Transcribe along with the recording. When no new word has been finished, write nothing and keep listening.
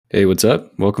Hey, what's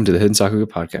up? Welcome to the Hidden Sakuga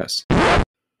podcast.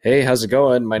 Hey, how's it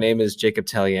going? My name is Jacob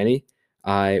Taliani.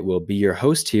 I will be your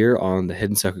host here on the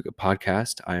Hidden Sakuga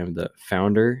podcast. I am the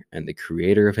founder and the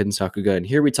creator of Hidden Sakuga, and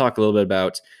here we talk a little bit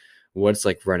about what it's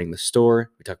like running the store.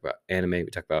 We talk about anime, we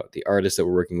talk about the artists that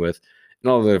we're working with,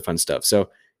 and all the other fun stuff. So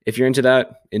if you're into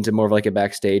that, into more of like a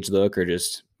backstage look or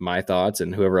just my thoughts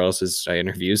and whoever else's I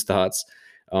interview's thoughts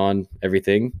on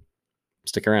everything,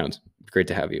 stick around. Great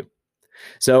to have you.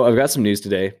 So I've got some news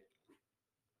today.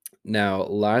 Now,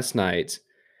 last night,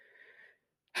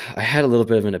 I had a little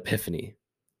bit of an epiphany.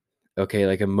 Okay,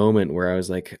 like a moment where I was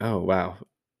like, "Oh, wow.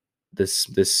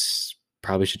 This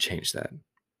probably should change that."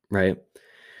 Right?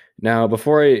 Now,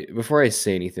 before I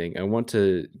say anything, I want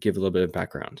to give a little bit of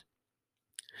background.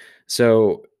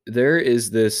 So, there is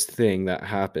this thing that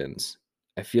happens.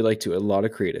 I feel like to a lot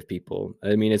of creative people.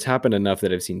 I mean, it's happened enough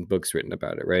that I've seen books written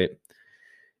about it, right?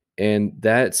 And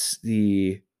that's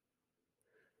the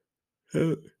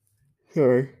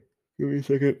sorry. Give me a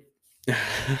second.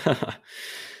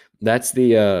 That's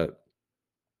the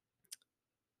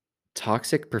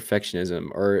toxic perfectionism,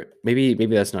 or maybe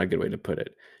that's not a good way to put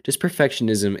it. Just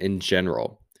perfectionism in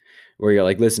general, where you're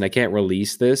like, listen, I can't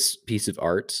release this piece of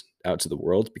art out to the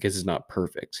world because it's not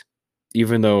perfect.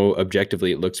 Even though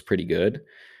objectively it looks pretty good,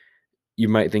 you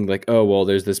might think like, oh, well,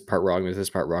 there's this part wrong, there's this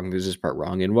part wrong, there's this part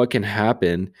wrong. And what can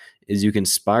happen is you can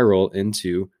spiral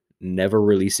into never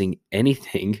releasing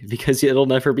anything because it'll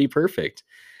never be perfect.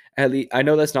 At least I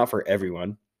know that's not for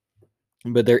everyone,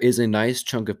 but there is a nice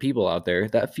chunk of people out there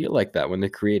that feel like that when they're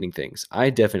creating things. I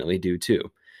definitely do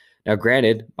too. Now,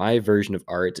 granted, my version of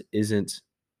art isn't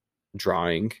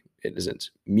drawing, it isn't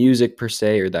music per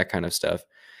se or that kind of stuff.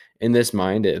 In this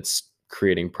mind, it's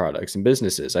creating products and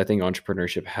businesses. I think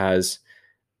entrepreneurship has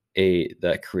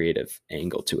that creative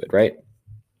angle to it, right?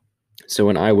 So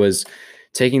when I was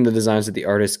taking the designs that the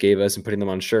artists gave us and putting them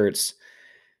on shirts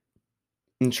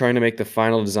and trying to make the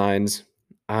final designs,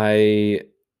 I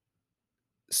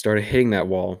started hitting that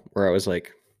wall where I was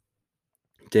like,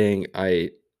 dang,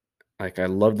 I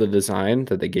love the design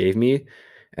that they gave me,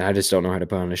 and I just don't know how to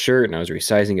put on a shirt. And I was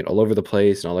resizing it all over the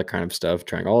place and all that kind of stuff,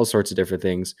 trying all sorts of different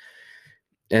things.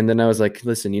 And then I was like,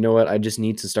 listen, you know what? I just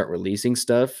need to start releasing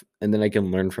stuff, and then I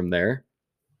can learn from there.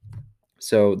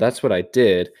 So that's what I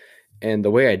did. And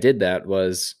the way I did that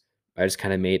was I just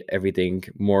kind of made everything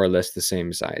more or less the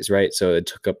same size, right? So it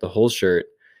took up the whole shirt,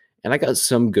 and I got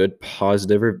some good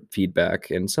positive feedback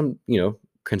and some,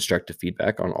 constructive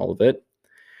feedback on all of it.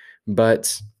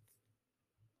 But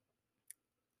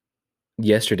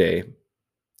yesterday,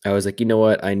 I was like, you know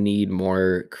what? I need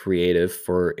more creative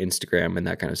for Instagram and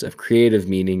that kind of stuff. Creative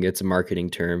meaning it's a marketing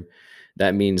term.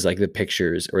 That means like the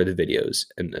pictures or the videos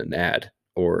and an ad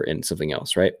or in something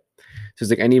else, right? So it's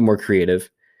like I need more creative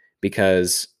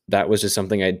because that was just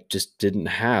something I just didn't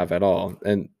have at all.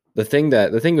 And the thing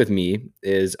with me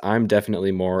is I'm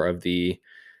definitely more of the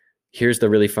here's the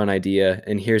really fun idea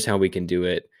and here's how we can do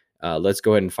it. Let's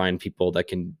go ahead and find people that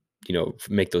can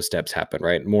make those steps happen,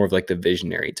 right? More of like the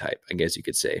visionary type, I guess you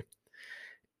could say.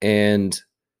 And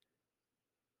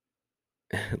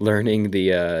learning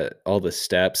the all the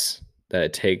steps that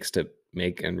it takes to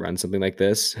make and run something like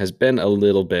this has been a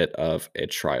little bit of a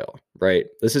trial, right?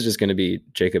 This is just going to be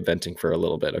Jacob venting for a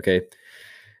little bit, okay?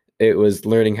 It was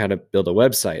learning how to build a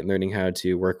website, learning how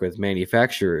to work with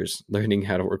manufacturers, learning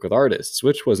how to work with artists,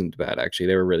 which wasn't bad actually.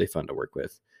 They were really fun to work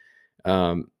with.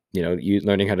 You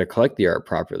learning how to collect the art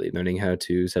properly, learning how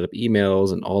to set up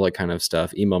emails and all that kind of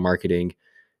stuff, email marketing,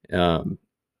 um,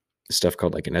 stuff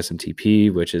called like an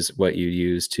SMTP, which is what you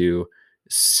use to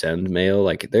send mail.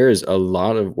 Like there is a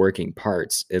lot of working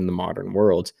parts in the modern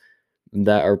world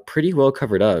that are pretty well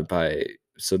covered up by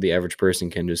so the average person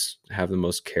can just have the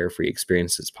most carefree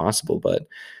experience as possible. But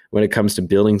when it comes to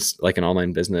building like an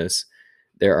online business,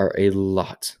 there are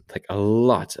like a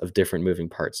lot of different moving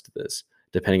parts to this,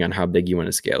 depending on how big you want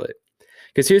to scale it.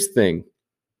 Because here's the thing,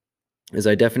 is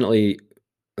I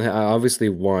obviously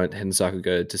want Hidden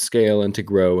Sakuga to scale and to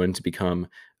grow and to become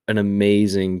an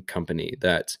amazing company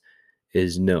that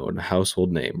is known, a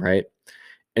household name, right?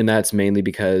 And that's mainly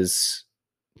because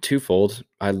twofold,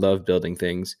 I love building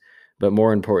things, but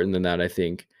more important than that, I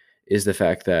think, is the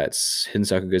fact that Hidden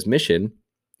Sakuga's mission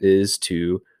is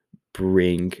to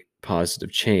bring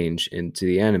positive change into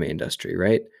the anime industry,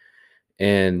 right?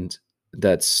 And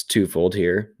that's twofold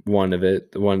here. One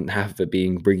half of it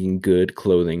being bringing good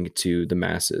clothing to the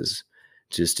masses,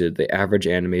 just to the average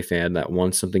anime fan that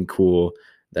wants something cool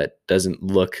that doesn't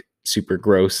look super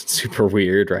gross and super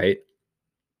weird, right?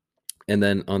 And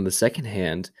then on the second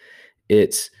hand,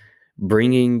 it's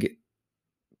bringing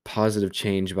positive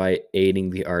change by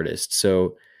aiding the artist.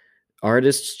 So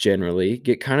artists generally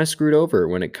get kind of screwed over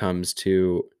when it comes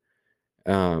to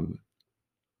um,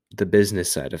 the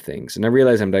business side of things. And I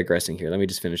realize I'm digressing here. Let me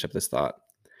just finish up this thought.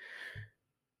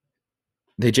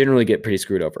 They generally get pretty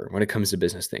screwed over when it comes to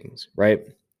business things, right?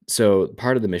 So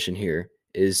part of the mission here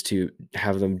is to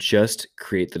have them just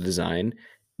create the design,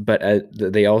 but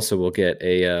they also will get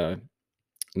a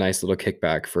nice little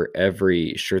kickback for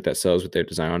every shirt that sells with their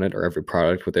design on it, or every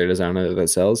product with their design on it that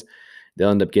sells. They'll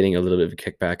end up getting a little bit of a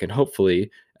kickback, and hopefully,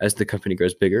 as the company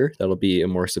grows bigger, that'll be a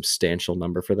more substantial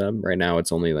number for them. Right now,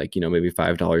 it's only like, maybe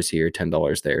 $5 here,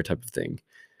 $10 there, type of thing.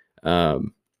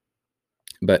 Um,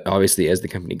 but obviously, as the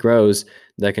company grows,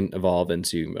 that can evolve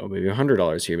into maybe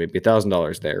 $100 here, maybe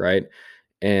 $1,000 there, right?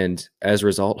 And as a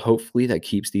result, hopefully, that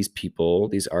keeps these people,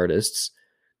 these artists,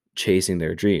 chasing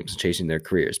their dreams, chasing their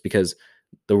careers, because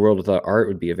the world without art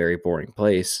would be a very boring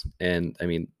place. And I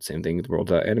mean, same thing with the world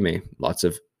without anime, lots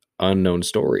of unknown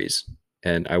stories.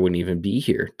 And I wouldn't even be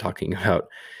here talking about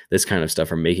this kind of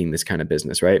stuff or making this kind of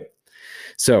business, right?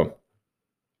 So,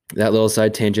 that little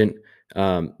side tangent,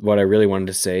 what I really wanted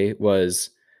to say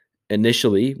was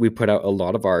initially we put out a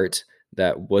lot of art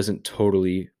that wasn't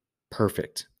totally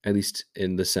perfect, at least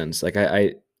in the sense like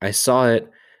I saw it,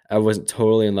 I wasn't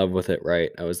totally in love with it,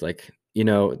 right? I was like,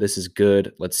 this is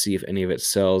good, let's see if any of it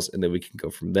sells, and then we can go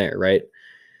from there, right?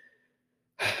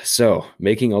 So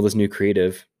making all this new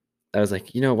creative, I was like,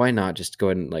 why not just go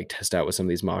ahead and like test out with some of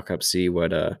these mock-ups, see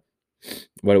what it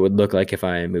would look like if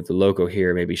I moved the logo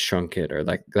here, maybe shrunk it, or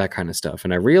like that kind of stuff.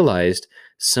 And I realized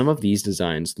some of these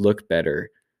designs look better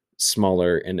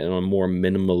smaller and in a more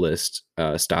minimalist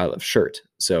style of shirt.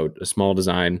 So a small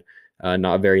design,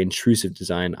 not very intrusive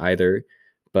design either,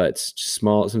 but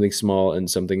small, something small and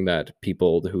something that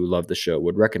people who love the show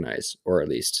would recognize, or at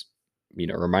least,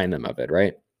 remind them of it,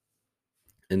 right?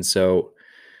 And so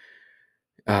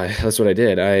that's what I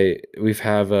did. We've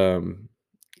have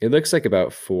it looks like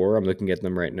about four. I'm looking at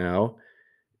them right now.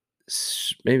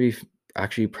 Maybe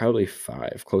actually probably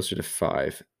five, closer to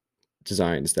five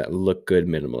designs that look good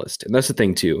minimalist. And that's the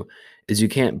thing too, is you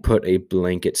can't put a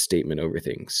blanket statement over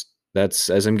things. That's,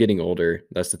 as I'm getting older,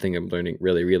 that's the thing I'm learning,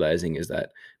 really realizing, is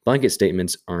that blanket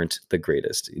statements aren't the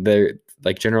greatest. They're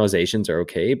like, generalizations are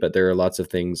okay, but there are lots of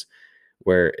things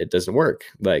where it doesn't work,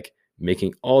 like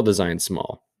making all designs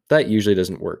small. That usually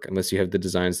doesn't work unless you have the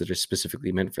designs that are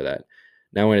specifically meant for that.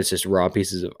 Now, when it's just raw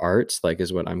pieces of art, like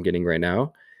is what I'm getting right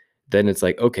now, then it's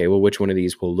like, okay, well, which one of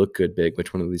these will look good big?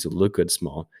 Which one of these will look good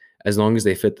small? As long as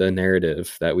they fit the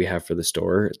narrative that we have for the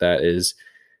store, that is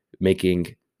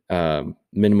making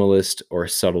minimalist or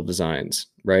subtle designs,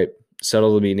 right?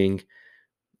 Subtle meaning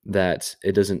that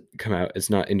it doesn't come out, it's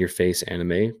not in your face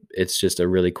anime. It's just a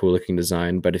really cool looking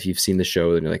design. But if you've seen the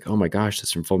show, then you're like, oh my gosh,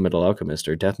 that's from Full Metal Alchemist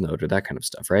or Death Note or that kind of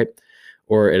stuff, right?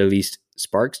 Or it at least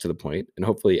sparks to the point. And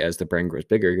hopefully, as the brand grows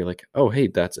bigger, you're like, oh, hey,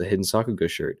 that's a Hidden Sakuga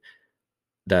shirt.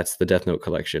 That's the Death Note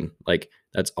collection. Like,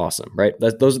 that's awesome, right?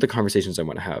 Those are the conversations I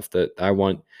want to have. That I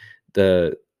want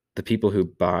the people who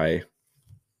buy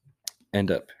end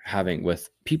up having with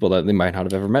people that they might not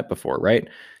have ever met before, right?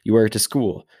 You wear it to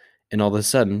school, and all of a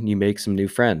sudden you make some new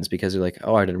friends because you're like,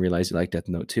 oh, I didn't realize you like Death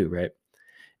Note too, right?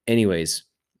 Anyways,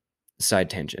 side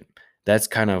tangent. That's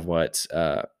kind of what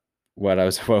what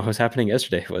was happening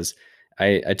yesterday was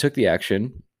I took the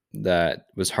action that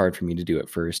was hard for me to do at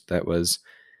first. That was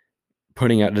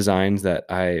putting out designs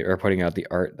or putting out the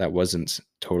art that wasn't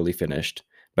totally finished.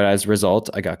 But as a result,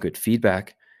 I got good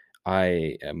feedback.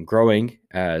 I am growing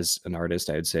as an artist,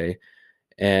 I would say,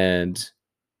 and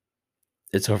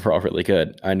it's overall really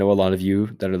good. I know a lot of you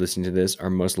that are listening to this are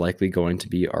most likely going to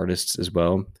be artists as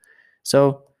well.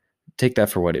 So take that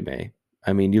for what it may.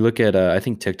 I mean, you look at, I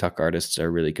think TikTok artists are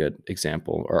a really good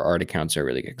example, or art accounts are a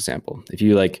really good example. If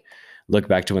you like look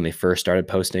back to when they first started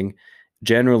posting,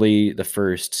 generally the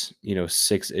first,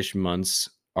 6-ish months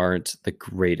aren't the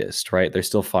greatest, right? They're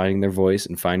still finding their voice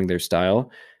and finding their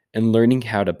style and learning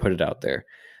how to put it out there.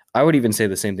 I would even say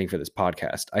the same thing for this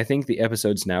podcast. I think the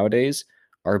episodes nowadays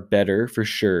are better for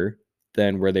sure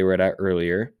than where they were at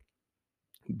earlier.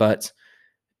 But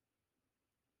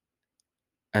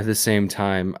at the same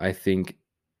time, I think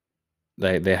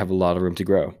they have a lot of room to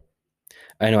grow.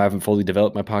 I know I haven't fully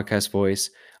developed my podcast voice.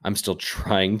 I'm still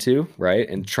trying to, right?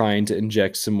 And trying to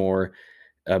inject some more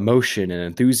emotion and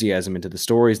enthusiasm into the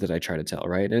stories that I try to tell,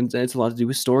 right? And it's a lot to do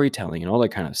with storytelling and all that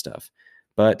kind of stuff.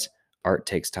 But art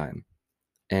takes time.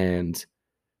 And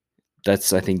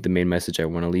that's, I think, the main message I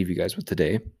want to leave you guys with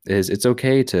today is it's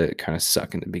okay to kind of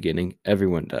suck in the beginning.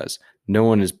 Everyone does. No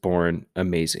one is born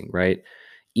amazing, right?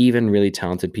 Even really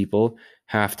talented people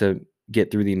have to get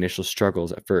through the initial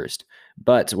struggles at first.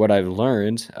 But what I've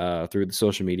learned through the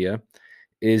social media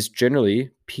is generally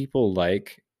people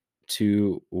like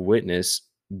to witness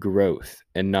growth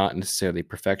and not necessarily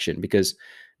perfection, because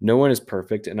no one is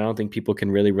perfect, and I don't think people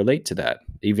can really relate to that,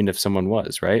 even if someone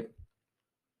was, right?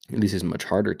 At least it's much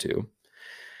harder to.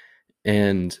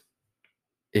 And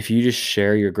if you just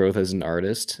share your growth as an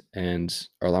artist and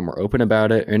are a lot more open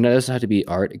about it, and it doesn't have to be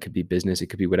art, it could be business, it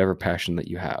could be whatever passion that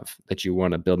you have that you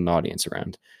want to build an audience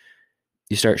around.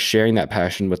 You start sharing that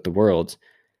passion with the world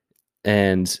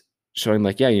and showing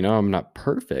like, yeah, I'm not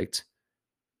perfect,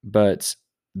 but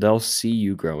they'll see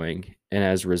you growing, and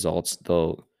as results,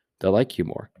 they'll like you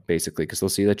more, basically, because they'll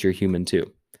see that you're human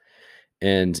too.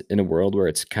 And in a world where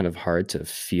it's kind of hard to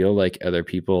feel like other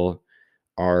people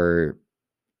are,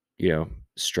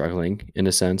 struggling in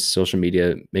a sense, social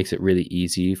media makes it really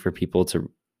easy for people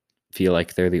to feel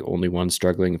like they're the only one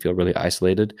struggling and feel really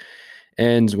isolated.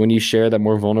 And when you share that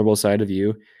more vulnerable side of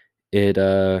you, it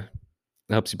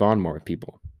helps you bond more with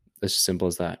people. It's as simple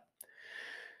as that.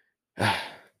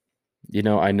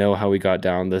 I know how we got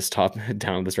down this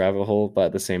down this rabbit hole, but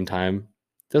at the same time,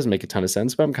 it doesn't make a ton of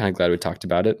sense. But I'm kind of glad we talked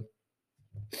about it.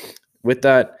 With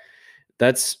that,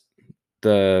 that's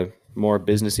the more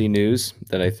businessy news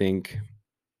that I think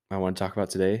I want to talk about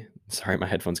today. Sorry, my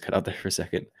headphones cut out there for a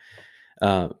second.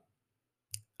 Uh,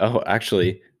 oh,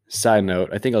 actually, side note,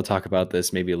 I think I'll talk about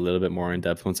this maybe a little bit more in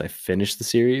depth once I finish the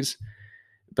series.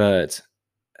 But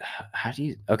how do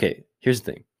you? Okay, here's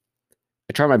the thing.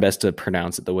 I try my best to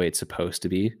pronounce it the way it's supposed to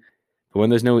be, but when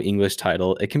there's no English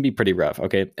title, it can be pretty rough.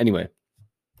 Okay. Anyway,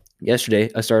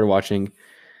 yesterday I started watching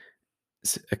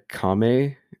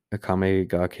Akame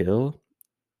ga Kill.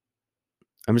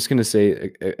 I'm just gonna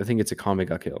say I think it's Akame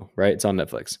ga Kill, right? It's on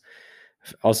Netflix.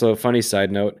 Also, funny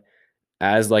side note,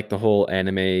 as like the whole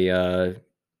anime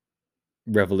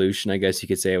revolution, I guess you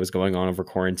could say, it was going on over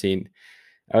quarantine,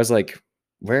 I was like,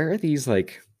 where are these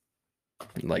like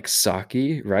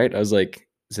Saki, right? I was like,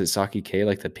 is it Saki K,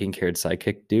 like the pink-haired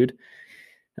sidekick dude?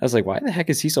 I was like, why the heck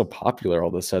is he so popular all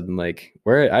of a sudden? Like,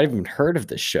 where I haven't heard of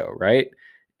this show, right?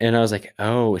 And I was like,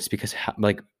 oh, it's because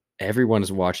like everyone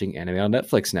is watching anime on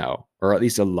Netflix now, or at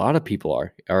least a lot of people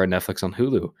are on Netflix on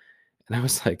Hulu. And I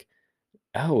was like,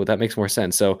 oh, that makes more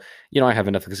sense. So, I have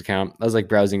a Netflix account. I was like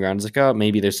browsing around. I was like, oh,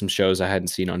 maybe there's some shows I hadn't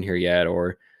seen on here yet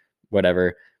or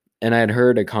whatever. And I had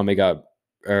heard Akame got,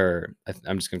 or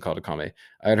I'm just gonna call it Akame.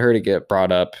 I had heard it get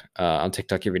brought up on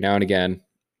TikTok every now and again.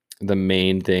 The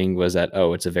main thing was that,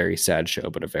 oh, it's a very sad show,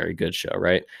 but a very good show,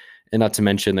 right? And not to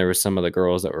mention there was some of the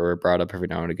girls that were brought up every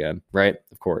now and again, right?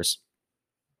 Of course.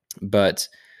 But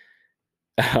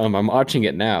I'm watching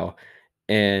it now,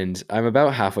 and I'm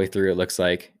about halfway through. It looks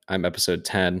like I'm episode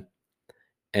 10,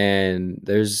 and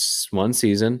there's one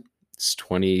season. It's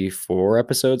 24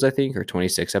 episodes, I think, or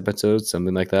 26 episodes,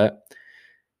 something like that.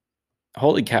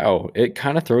 Holy cow, it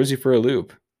kind of throws you for a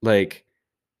loop. Like,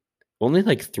 only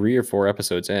like 3 or 4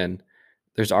 episodes in,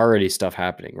 there's already stuff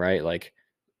happening, right? Like,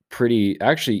 pretty,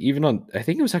 actually, even on, I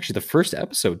think it was actually the first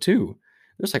episode too.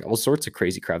 There's like all sorts of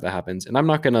crazy crap that happens. And I'm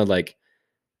not gonna like,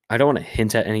 I don't want to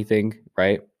hint at anything,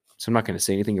 right? So I'm not gonna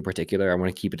say anything in particular. I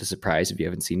want to keep it a surprise if you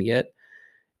haven't seen it yet.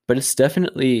 But it's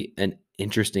definitely an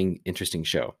interesting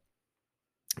show.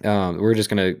 We're just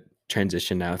gonna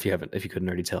transition now, if you couldn't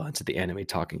already tell, into the anime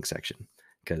talking section,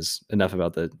 because enough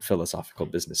about the philosophical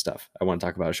business stuff. I want to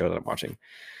talk about a show that I'm watching.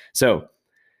 So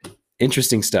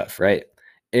interesting stuff, right?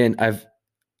 And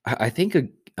I think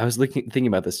I was thinking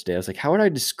about this today. I was like, how would I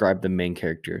describe the main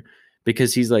character?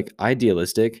 Because he's like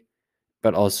idealistic,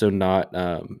 but also not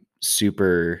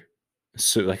super,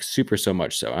 super so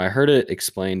much so. And I heard it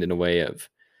explained in a way of,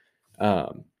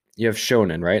 you have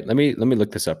shonen, right? Let me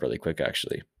look this up really quick,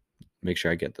 actually. Make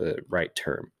sure I get the right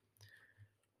term.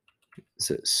 Is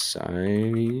it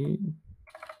seinen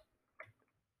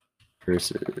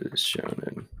versus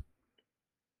shonen?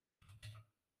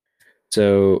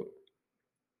 So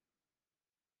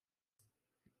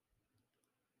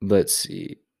let's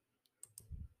see.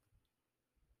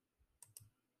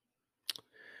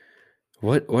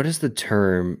 What is the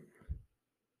term?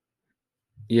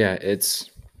 Yeah, it's,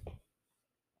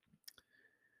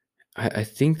 I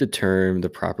think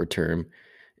the proper term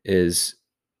is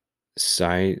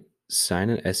seinen,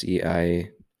 seinen,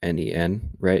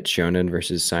 right? Shonen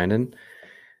versus seinen.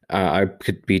 I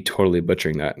could be totally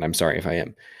butchering that, and I'm sorry if I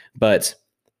am. But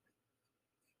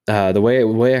the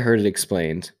way I heard it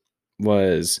explained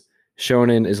was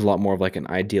shonen is a lot more of like an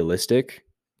idealistic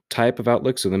type of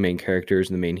outlook. So the main characters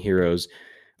and the main heroes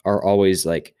are always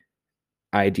like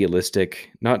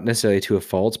idealistic, not necessarily to a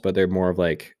fault, but they're more of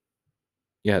like,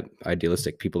 yeah,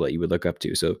 idealistic people that you would look up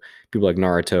to. So people like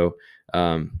Naruto,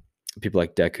 um, people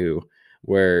like Deku,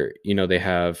 where they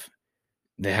have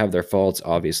their faults,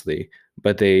 obviously,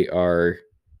 but they are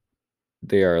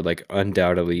like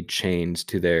undoubtedly chained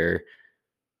to their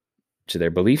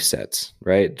belief sets,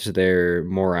 right? To their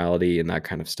morality and that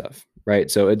kind of stuff, right?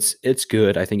 So it's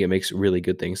good. I think it makes really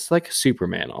good things. It's like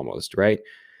Superman almost, right?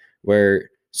 Where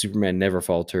Superman never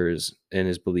falters in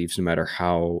his beliefs no matter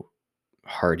how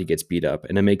hard he gets beat up,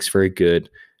 and it makes for a good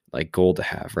like goal to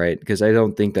have, right? Because I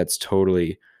don't think that's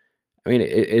totally. I mean,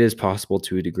 it is possible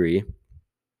to a degree,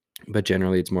 but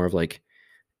generally it's more of like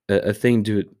a thing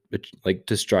to like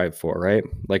to strive for, right?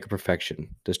 Like a perfection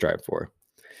to strive for.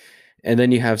 And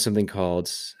then you have something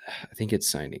called, I think it's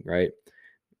signing, right?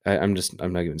 I'm not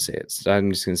going to say it.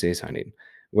 I'm just going to say signing,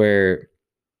 where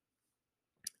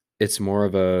it's more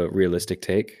of a realistic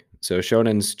take. So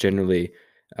shonen's generally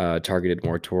targeted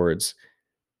more towards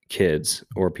kids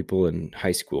or people in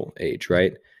high school age,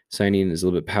 right? Signing is a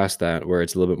little bit past that, where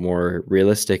it's a little bit more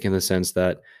realistic in the sense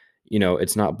that,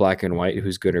 it's not black and white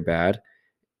who's good or bad.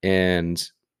 And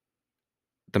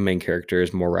the main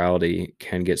character's morality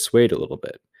can get swayed a little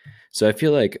bit. So I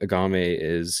feel like Agame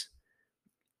is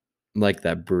like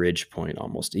that bridge point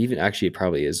almost. Even actually, it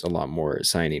probably is a lot more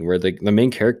signing, where the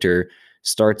main character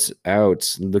starts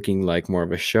out looking like more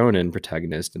of a shonen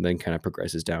protagonist and then kind of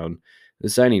progresses down the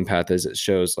signing path as it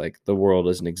shows like the world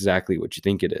isn't exactly what you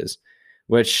think it is,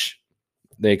 which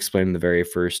they explain in the very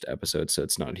first episode, so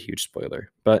it's not a huge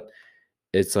spoiler. But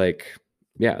it's like,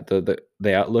 yeah,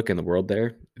 the outlook in the world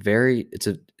there, it's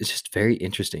just very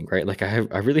interesting, right? Like I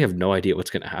really have no idea what's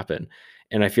going to happen,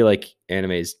 and I feel like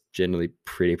anime is generally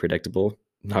pretty predictable,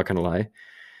 not gonna lie.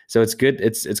 So it's good.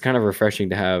 It's kind of refreshing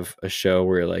to have a show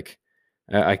where like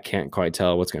I can't quite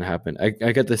tell what's gonna happen.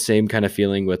 I get the same kind of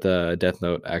feeling with Death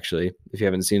Note, actually, if you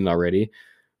haven't seen it already.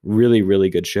 Really, really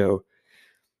good show.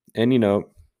 And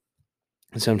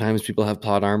sometimes people have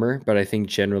plot armor, but I think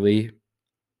generally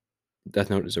Death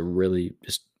Note is a really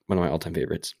just one of my all-time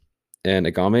favorites. And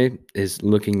Agame is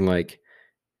looking like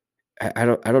I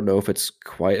don't know if it's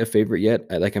quite a favorite yet.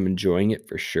 I'm enjoying it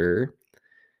for sure,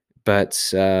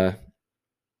 but I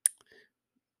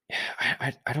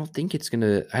don't think it's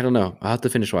gonna. I don't know. I'll have to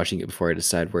finish watching it before I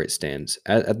decide where it stands.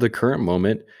 At the current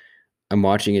moment, I'm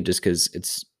watching it just because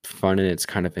it's fun and it's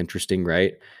kind of interesting,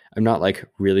 right? I'm not like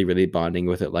really, really bonding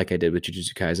with it like I did with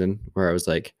Jujutsu Kaisen, where I was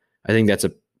like, I think that's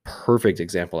a perfect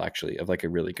example actually of like a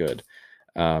really good.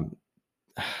 Um,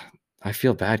 I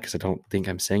feel bad because I don't think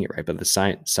I'm saying it right, but the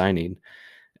signing.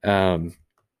 Um,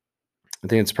 I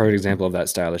think it's a perfect example of that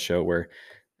style of show where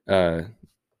uh,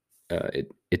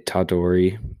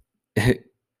 Itadori.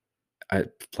 I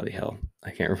bloody hell,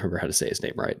 I can't remember how to say his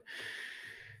name right.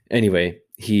 Anyway,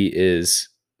 he is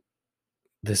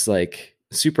this like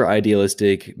super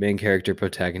idealistic main character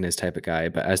protagonist type of guy,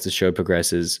 but as the show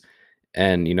progresses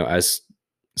and as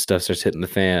stuff starts hitting the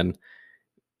fan,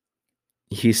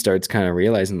 he starts kind of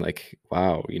realizing like,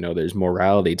 wow, there's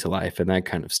morality to life and that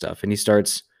kind of stuff, and he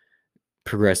starts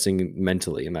progressing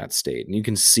mentally in that state, and you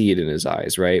can see it in his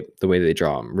eyes, right? The way they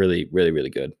draw him, really, really, really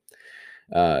good.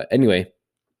 Anyway,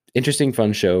 interesting,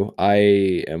 fun show.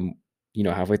 I am,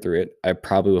 halfway through it. I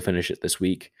probably will finish it this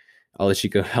week. I'll let you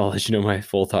go. I'll let you know my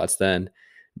full thoughts then.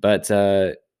 But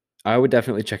I would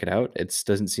definitely check it out. It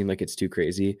doesn't seem like it's too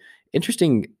crazy.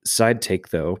 Interesting side take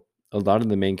though. A lot of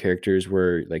the main characters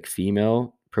were like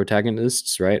female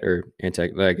protagonists, right? Or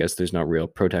I guess there's not real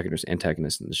protagonist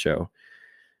antagonists in the show,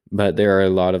 but there are a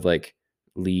lot of like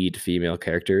lead female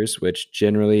characters, which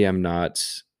generally I'm not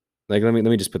like. Let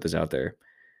me just put this out there.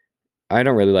 I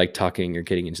don't really like talking or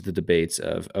getting into the debates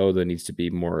of, oh, there needs to be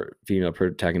more female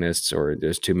protagonists, or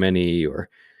there's too many, or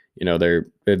they're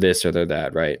this or they're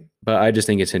that, right? But I just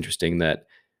think it's interesting that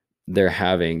they're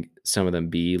having some of them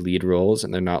be lead roles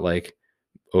and they're not like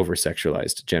over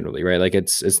sexualized generally, right? Like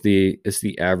it's the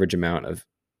average amount of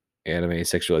anime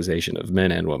sexualization of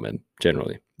men and women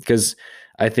generally, because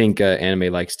I think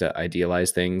anime likes to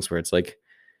idealize things where it's like,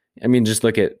 I mean, just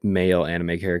look at male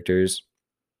anime characters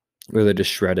where they're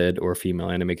just shredded, or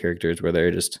female anime characters where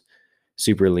they're just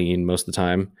super lean most of the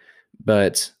time.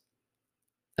 But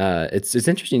it's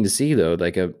interesting to see though,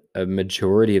 like a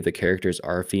majority of the characters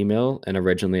are female. And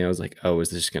originally I was like, oh, is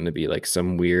this going to be like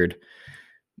some weird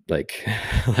like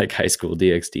like high school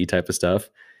DxD type of stuff?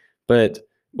 But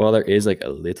while there is like a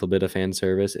little bit of fan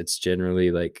service, it's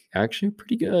generally like actually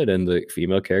pretty good, and the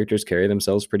female characters carry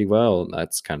themselves pretty well. And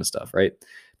that's kind of stuff, right?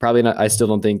 Probably not. I still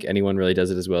don't think anyone really does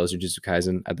it as well as Jujutsu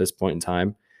Kaisen at this point in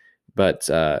time, but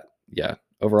yeah,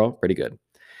 overall pretty good.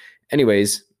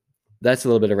 Anyways, that's a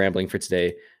little bit of rambling for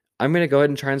today. I'm gonna go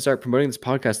ahead and try and start promoting this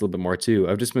podcast a little bit more too.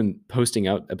 I've just been posting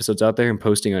out episodes out there and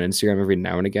posting on Instagram every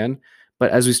now and again.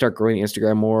 But as we start growing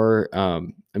Instagram more,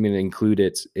 I'm gonna include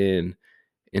it in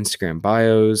Instagram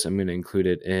bios. I'm going to include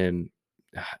it in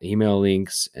email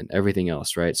links and everything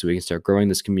else, right? So we can start growing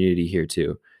this community here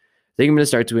too. I think I'm going to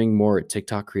start doing more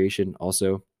TikTok creation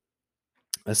also.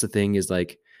 That's the thing, is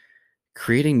like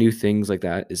creating new things like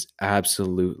that is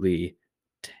absolutely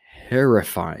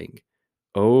terrifying.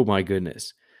 Oh my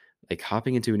goodness. Like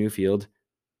hopping into a new field,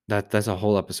 that's a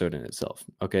whole episode in itself.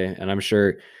 Okay. And I'm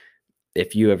sure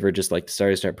if you ever just like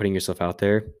start putting yourself out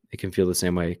there, it can feel the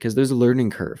same way, because there's a learning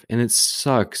curve and it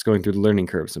sucks going through the learning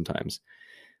curve sometimes.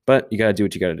 But you got to do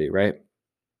what you got to do, right?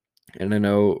 And I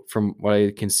know from what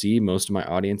I can see, most of my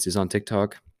audience is on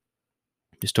TikTok.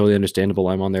 It's totally understandable.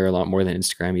 I'm on there a lot more than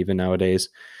Instagram, even nowadays.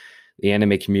 The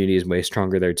anime community is way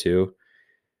stronger there too.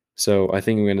 So I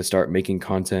think I'm going to start making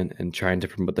content and trying to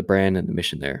promote the brand and the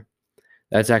mission there.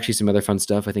 That's actually some other fun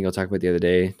stuff I think I'll talk about the other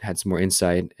day. Had some more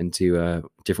insight into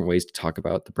different ways to talk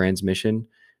about the brand's mission,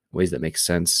 ways that make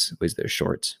sense, ways that are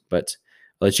short. But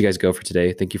I'll let you guys go for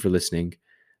today. Thank you for listening.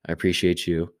 I appreciate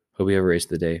you. Hope you have a race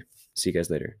of the day. See you guys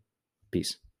later.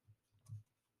 Peace.